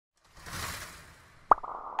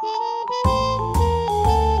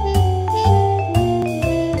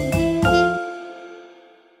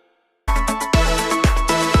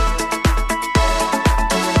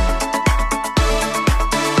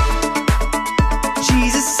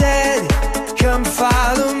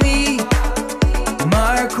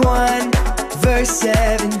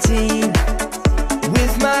17.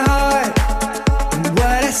 With my heart and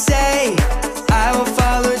what I say, I will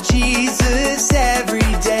follow Jesus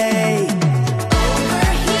every day. Over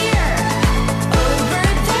here, over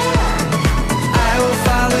there. I will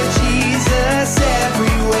follow Jesus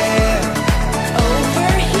everywhere.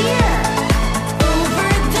 Over here,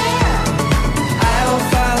 over there. I will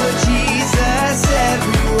follow Jesus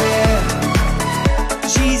everywhere.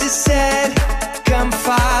 Jesus said, come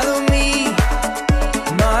follow me.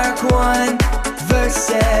 Mark 1, verse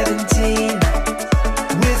 17.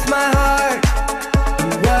 With my heart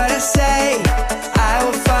and what I say, I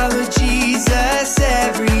will follow Jesus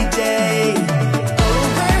every day.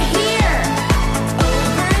 Over here,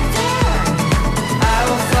 over there. I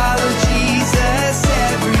will follow Jesus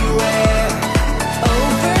everywhere.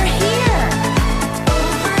 Over here,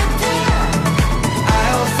 over there. I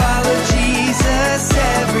will follow Jesus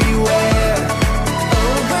everywhere.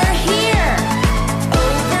 Over here,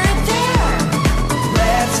 over there.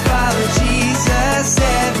 Let's follow Jesus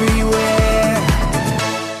everywhere.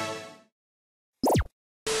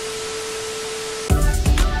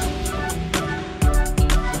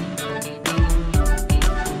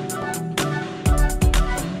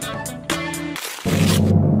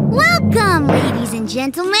 Welcome, ladies and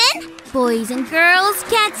gentlemen, boys and girls,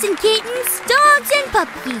 cats and kittens, dogs and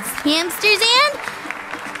puppies, hamsters and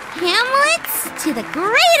hamlets, to the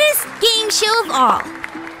greatest game show of all.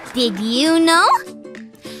 Did you know?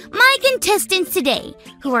 My contestants today,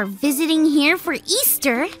 who are visiting here for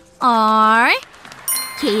Easter, are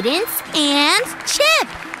Cadence and Chip.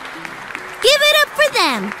 Give it up for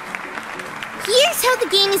them. Here's how the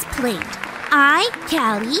game is played. I,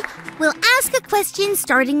 Callie, will ask a question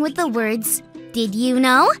starting with the words, did you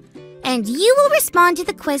know? And you will respond to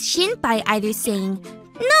the question by either saying,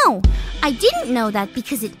 no, I didn't know that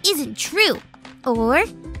because it isn't true. Or,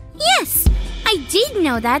 yes, I did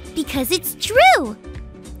know that because it's true.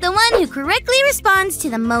 The one who correctly responds to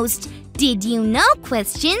the most did you know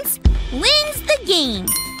questions wins the game.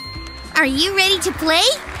 Are you ready to play?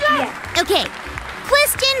 Yeah. Okay,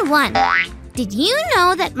 question 1. Did you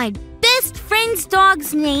know that my best friend's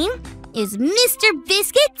dog's name is Mr.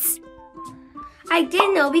 Biscuits? I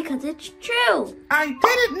didn't know because it's true. I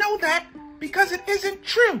didn't know that because it isn't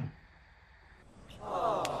true.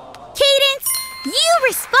 Cadence, you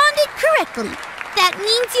responded correctly. That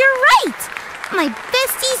means you're right. My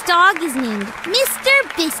bestie's dog is named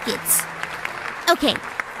Mr. Biscuits. Okay,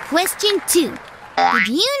 question 2. Did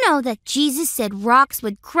you know that Jesus said rocks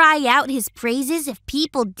would cry out his praises if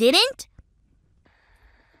people didn't?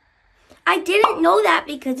 I didn't know that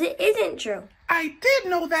because it isn't true. I did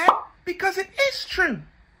know that because it is true.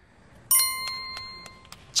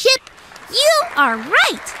 Chip, you are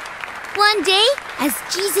right. One day, as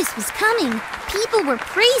Jesus was coming, people were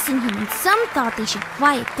praising him and some thought they should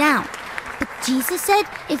quiet down. But Jesus said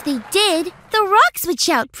if they did, the rocks would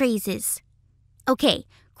shout praises. Okay,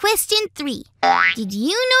 question 3. Did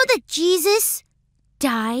you know that Jesus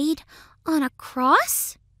died on a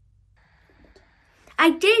cross? I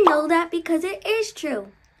didn't know that because it is true.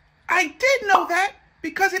 I did know that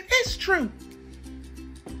because it is true.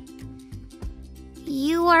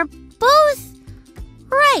 You are both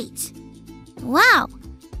right. Wow.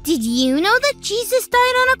 Did you know that Jesus died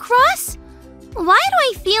on a cross? Why do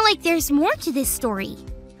I feel like there's more to this story?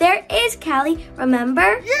 There is, Callie,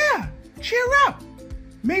 remember? Yeah, cheer up.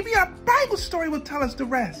 Maybe our Bible story will tell us the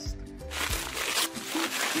rest.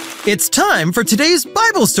 It's time for today's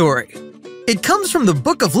Bible story. It comes from the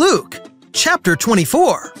book of Luke, chapter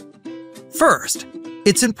 24. First,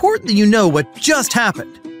 it's important that you know what just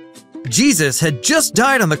happened. Jesus had just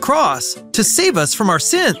died on the cross to save us from our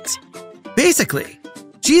sins. Basically,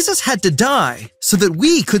 Jesus had to die so that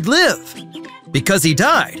we could live. Because he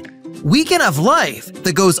died, we can have life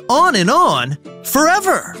that goes on and on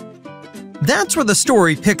forever. That's where the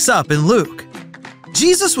story picks up in Luke.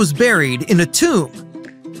 Jesus was buried in a tomb.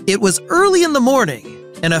 It was early in the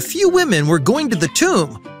morning, and a few women were going to the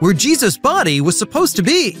tomb where Jesus' body was supposed to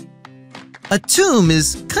be. A tomb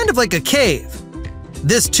is kind of like a cave.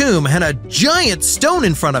 This tomb had a giant stone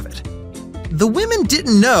in front of it. The women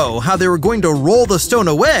didn't know how they were going to roll the stone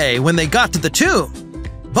away when they got to the tomb.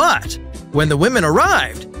 But when the women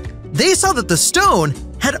arrived, they saw that the stone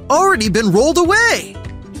had already been rolled away.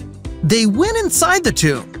 They went inside the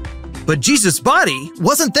tomb, but Jesus' body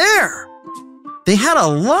wasn't there. They had a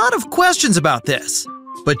lot of questions about this,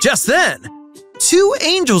 but just then, 2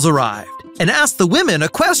 angels arrived and asked the women a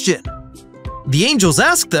question. The angels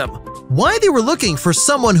asked them why they were looking for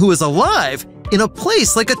someone who was alive in a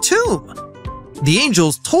place like a tomb. The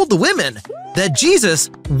angels told the women that Jesus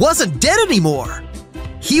wasn't dead anymore.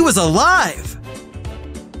 He was alive.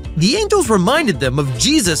 the angels reminded them of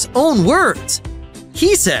Jesus' own words.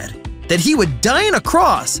 He said that he would die on a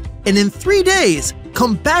cross and in 3 days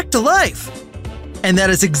come back to life. And that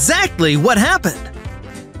is exactly what happened.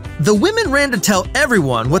 The women ran to tell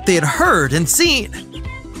everyone what they had heard and seen.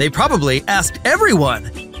 They probably asked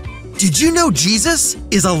everyone, "Did you know Jesus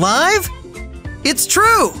is alive?" It's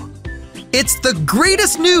true! It's the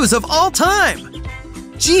greatest news of all time!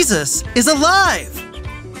 Jesus is alive!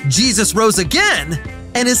 Jesus rose again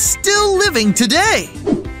and is still living today!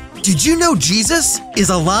 Did you know Jesus is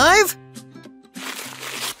alive?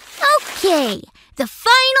 Okay, the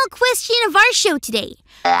final question of our show today.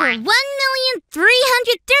 For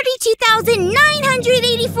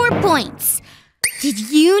 1,332,984 points. Did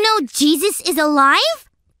you know Jesus is alive?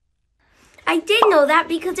 I did know that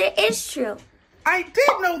because it is true. I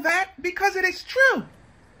did know that because it is true.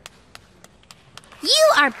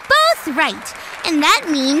 You are both right, and that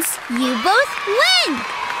means you both win.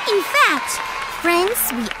 In fact,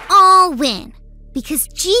 friends, we all win because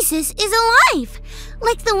Jesus is alive.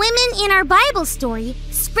 Like the women in our Bible story,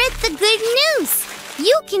 spread the good news.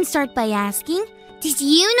 You can start by asking, did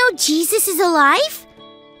you know Jesus is alive?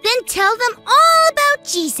 Then tell them all about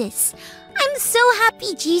Jesus. I'm so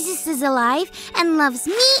happy Jesus is alive and loves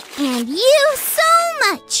me and you so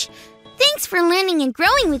much. Thanks for learning and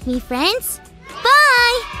growing with me, friends.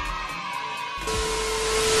 Bye!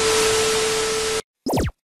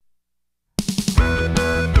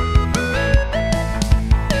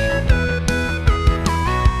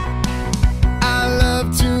 I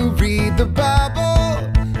love to read the Bible.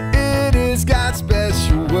 It is God's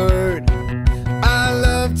special word. I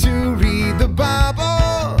love to read the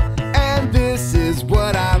Bible, and this is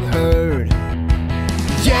what I've heard.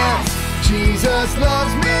 Yes, Jesus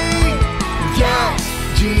loves me. Yes,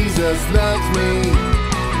 Jesus loves me.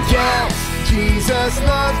 Yes, Jesus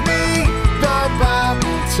loves me. The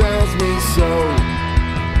Bible tells me so.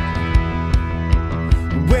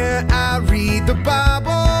 When I read the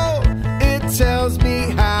Bible, it tells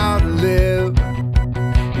me how to live.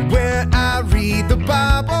 When I read the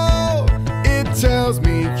Bible, it tells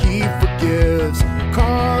me he forgives.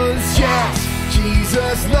 'Cause yes,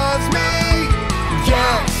 Jesus loves me.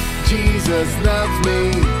 Yes, Jesus loves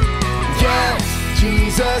me. Yes,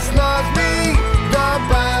 Jesus loves me. The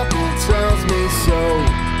Bible tells me so.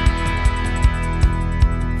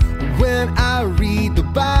 When I read the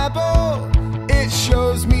Bible, it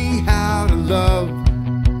shows me how to love.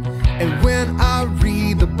 And when I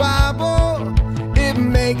read the Bible, it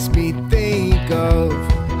makes me think of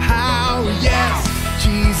how, yes,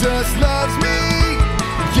 Jesus loves